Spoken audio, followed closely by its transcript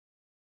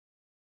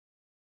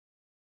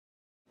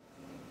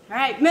All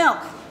right, milk.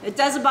 It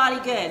does a body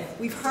good.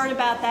 We've heard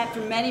about that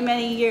for many,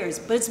 many years,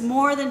 but it's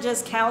more than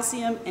just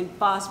calcium and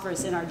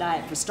phosphorus in our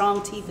diet for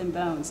strong teeth and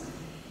bones.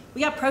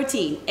 We got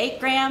protein, 8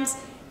 grams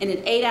in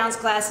an 8-ounce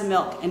glass of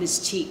milk, and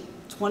it's cheap,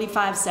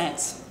 25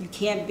 cents. You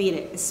can't beat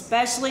it,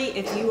 especially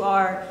if you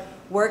are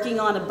working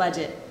on a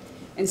budget.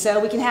 And so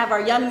we can have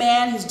our young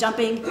man who's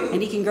jumping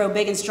and he can grow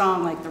big and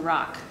strong like The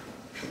Rock.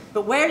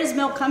 But where does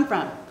milk come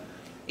from?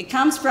 It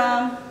comes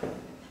from,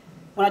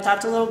 when I talk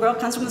to a little girl, it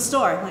comes from the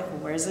store. I'm like, well,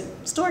 where does the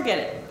store get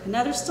it?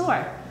 Another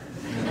store.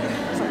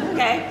 Like,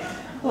 okay.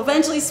 Well,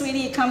 eventually,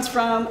 sweetie, it comes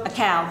from a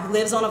cow who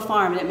lives on a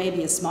farm, and it may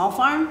be a small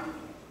farm,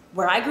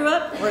 where I grew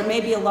up, or it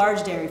may be a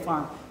large dairy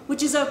farm,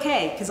 which is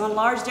okay, because on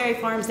large dairy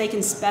farms, they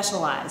can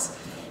specialize,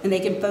 and they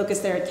can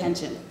focus their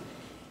attention.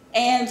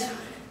 And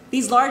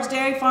these large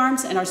dairy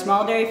farms and our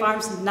small dairy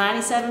farms,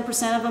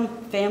 97% of them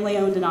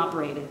family-owned and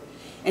operated.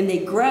 And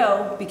they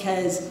grow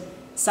because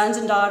sons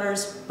and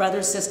daughters,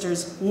 brothers,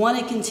 sisters want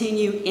to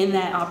continue in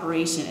that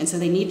operation, and so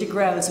they need to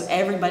grow so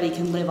everybody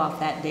can live off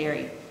that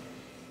dairy.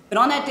 But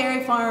on that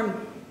dairy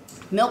farm,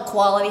 milk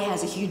quality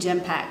has a huge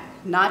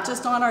impact, not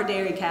just on our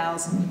dairy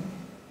cows,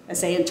 I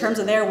say in terms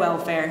of their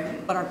welfare,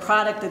 but our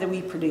product that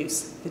we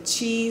produce, the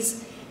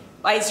cheese,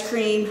 ice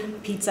cream,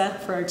 pizza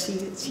for our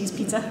cheese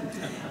pizza,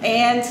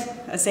 and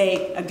I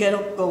say a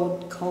good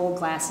old cold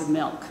glass of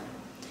milk.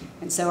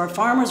 And so our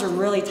farmers are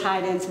really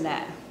tied into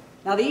that.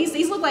 Now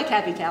these look like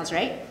happy cows,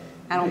 right?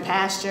 Out on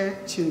pasture,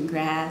 chewing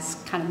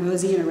grass, kind of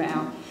moseying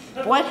around.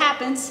 But what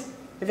happens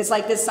if it's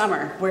like this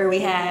summer, where we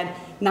had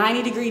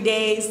 90-degree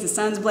days, the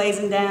sun's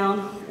blazing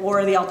down,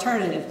 or the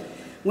alternative,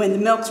 when the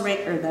milk's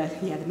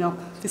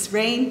this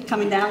rain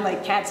coming down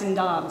like cats and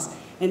dogs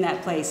in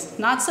that place.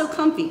 Not so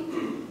comfy.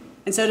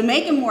 And so to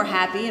make them more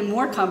happy and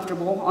more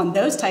comfortable on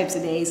those types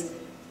of days,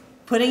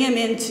 putting them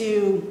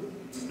into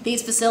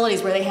these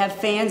facilities where they have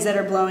fans that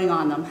are blowing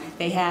on them.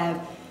 They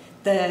have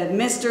the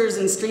misters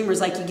and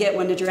streamers like you get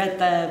when you're at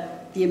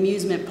the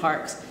amusement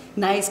parks.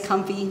 Nice,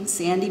 comfy,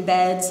 sandy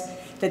beds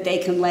that they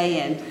can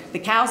lay in. The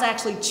cows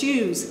actually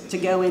choose to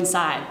go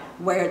inside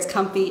where it's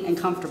comfy and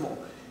comfortable.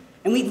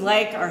 And we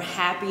like our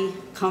happy,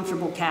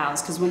 comfortable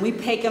cows, because when we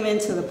take them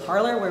into the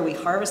parlor where we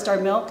harvest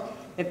our milk,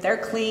 if they're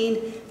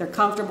clean, they're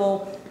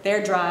comfortable,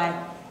 they're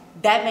dry,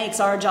 that makes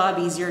our job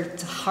easier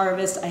to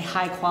harvest a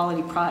high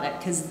quality product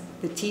because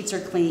the teats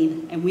are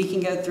clean and we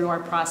can go through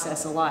our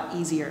process a lot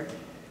easier.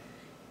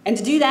 And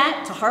to do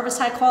that, to harvest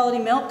high quality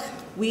milk,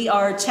 we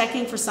are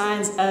checking for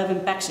signs of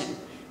infection.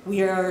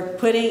 We are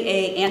putting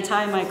an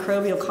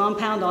antimicrobial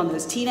compound on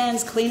those teat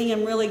ends, cleaning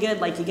them really good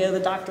like you go to the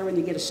doctor when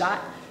you get a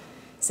shot.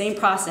 Same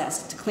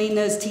process, to clean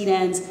those teat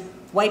ends,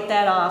 wipe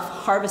that off,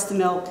 harvest the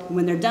milk, and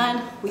when they're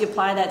done, we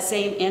apply that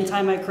same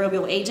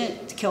antimicrobial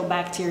agent to kill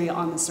bacteria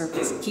on the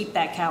surface, keep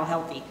that cow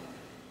healthy.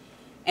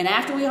 And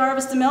after we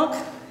harvest the milk,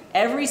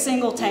 every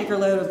single tanker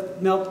load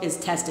of milk is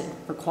tested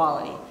for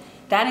quality.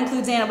 That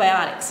includes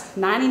antibiotics.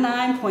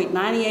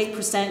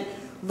 99.98%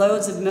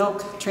 loads of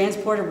milk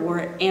transported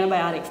were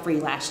antibiotic-free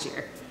last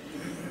year.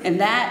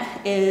 And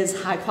that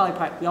is high quality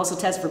product. We also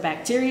test for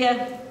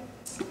bacteria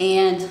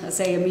and, let's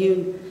say,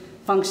 immune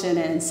function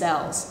and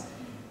cells.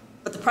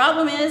 But the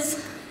problem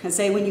is, I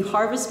say when you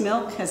harvest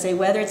milk, I say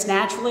whether it's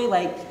naturally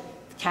like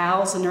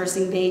cows, a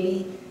nursing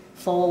baby,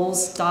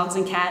 foals, dogs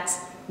and cats,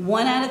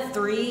 1 out of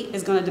 3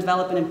 is going to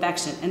develop an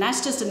infection. And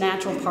that's just a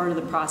natural part of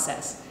the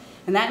process.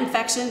 And that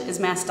infection is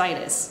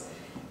mastitis.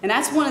 And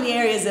that's one of the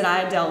areas that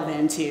I delve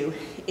into,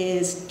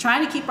 is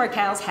trying to keep our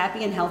cows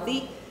happy and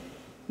healthy,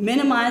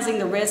 minimizing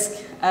the risk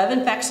of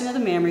infection of the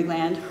mammary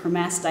gland, or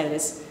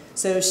mastitis,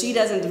 so she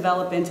doesn't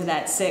develop into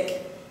that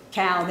sick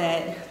cow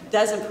that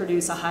doesn't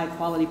produce a high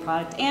quality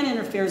product and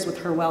interferes with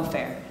her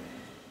welfare.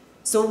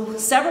 So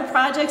several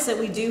projects that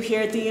we do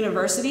here at the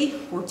university,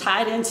 we're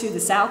tied into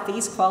the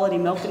Southeast Quality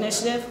Milk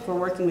Initiative. We're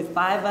working with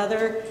 5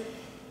 other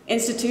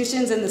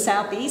institutions in the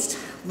Southeast,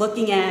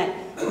 looking at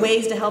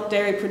ways to help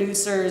dairy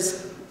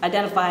producers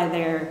identify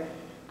their,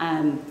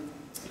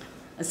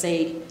 let's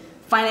say,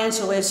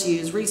 financial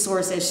issues,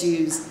 resource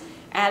issues,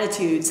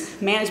 attitudes,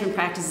 management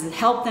practices that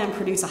help them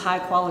produce a high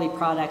quality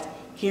product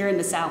here in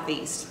the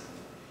Southeast.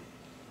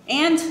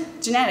 And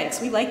genetics,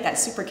 we like that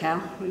super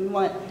cow. We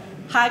want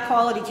high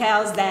quality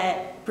cows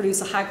that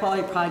produce a high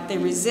quality product. They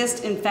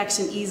resist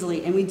infection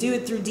easily, and we do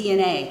it through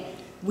DNA.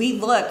 We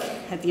look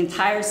at the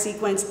entire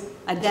sequence,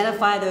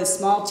 identify those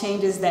small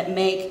changes that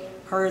make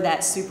her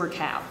that super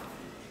cow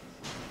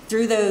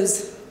through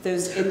those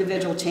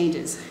individual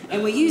changes.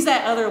 And we use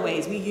that other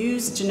ways. We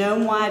use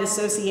genome-wide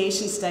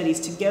association studies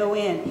to go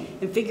in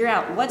and figure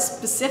out what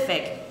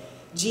specific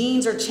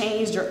genes are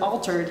changed or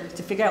altered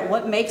to figure out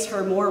what makes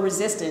her more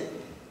resistant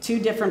to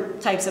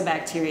different types of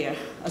bacteria,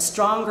 a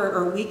stronger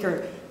or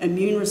weaker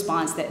immune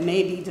response that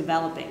may be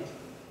developing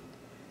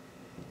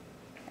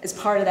as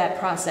part of that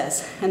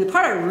process. And the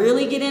part I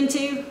really get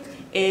into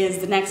is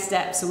the next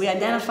step. So we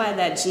identify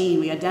that gene,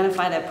 we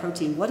identify that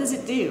protein. What does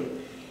it do?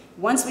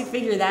 Once we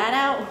figure that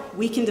out,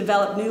 we can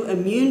develop new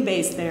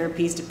immune-based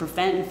therapies to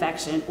prevent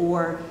infection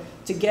or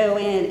to go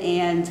in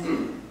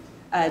and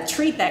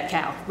treat that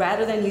cow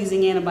rather than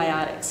using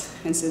antibiotics.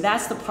 And so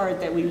that's the part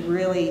that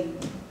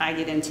I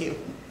get into.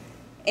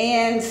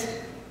 And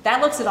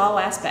that looks at all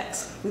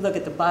aspects. We look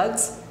at the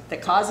bugs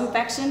that cause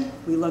infection.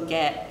 We look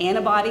at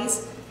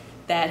antibodies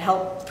that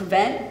help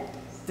prevent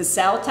the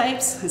cell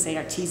types, let's say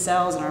our T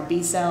cells and our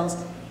B cells,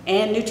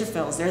 and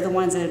neutrophils. They're the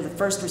ones that are the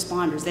first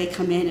responders. They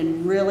come in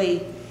and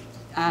really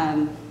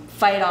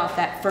fight off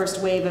that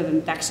first wave of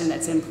infection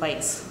that's in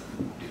place.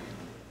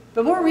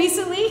 But more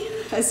recently,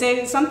 I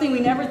say something we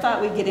never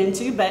thought we'd get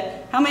into,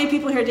 but how many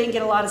people here didn't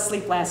get a lot of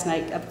sleep last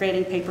night,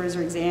 upgrading papers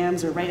or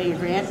exams or writing a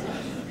grant?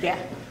 Yeah.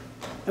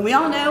 And we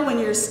all know when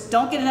you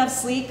don't get enough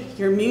sleep,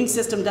 your immune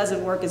system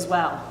doesn't work as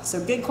well.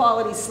 So good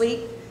quality sleep,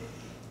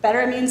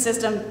 better immune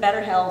system,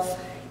 better health,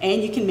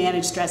 and you can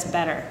manage stress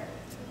better.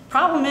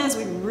 Problem is,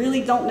 we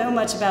really don't know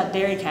much about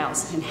dairy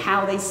cows and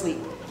how they sleep.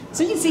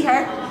 So you can see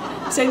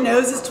her, so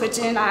nose is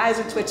twitching, eyes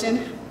are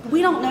twitching.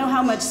 We don't know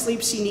how much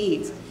sleep she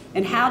needs.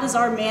 And how does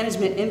our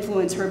management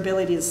influence her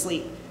ability to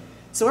sleep?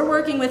 So we're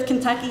working with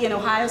Kentucky and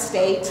Ohio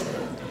State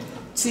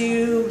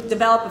to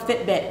develop a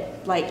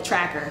Fitbit-like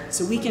tracker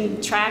so we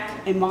can track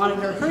and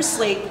monitor her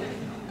sleep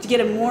to get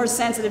a more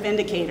sensitive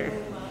indicator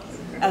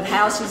of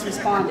how she's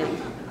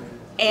responding.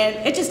 And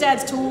it just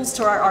adds tools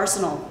to our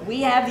arsenal.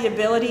 We have the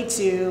ability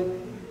to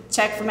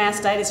check for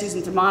mastitis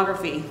using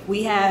thermography.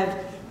 We have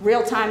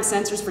real-time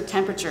sensors for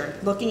temperature,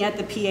 looking at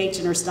the pH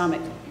in her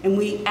stomach,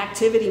 and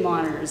activity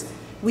monitors.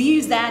 We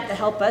use that to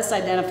help us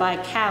identify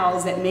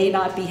cows that may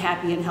not be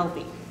happy and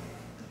healthy.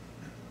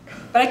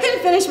 But I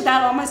couldn't finish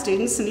without all my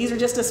students, and these are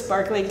just a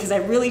sparkling because I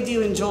really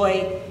do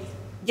enjoy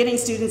getting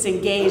students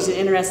engaged and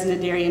interested in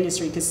the dairy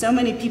industry because so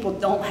many people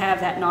don't have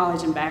that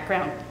knowledge and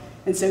background.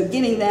 And so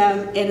getting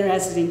them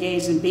interested,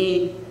 engaged, and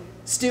being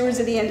stewards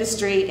of the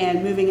industry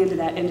and moving into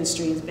that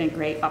industry has been a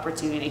great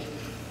opportunity.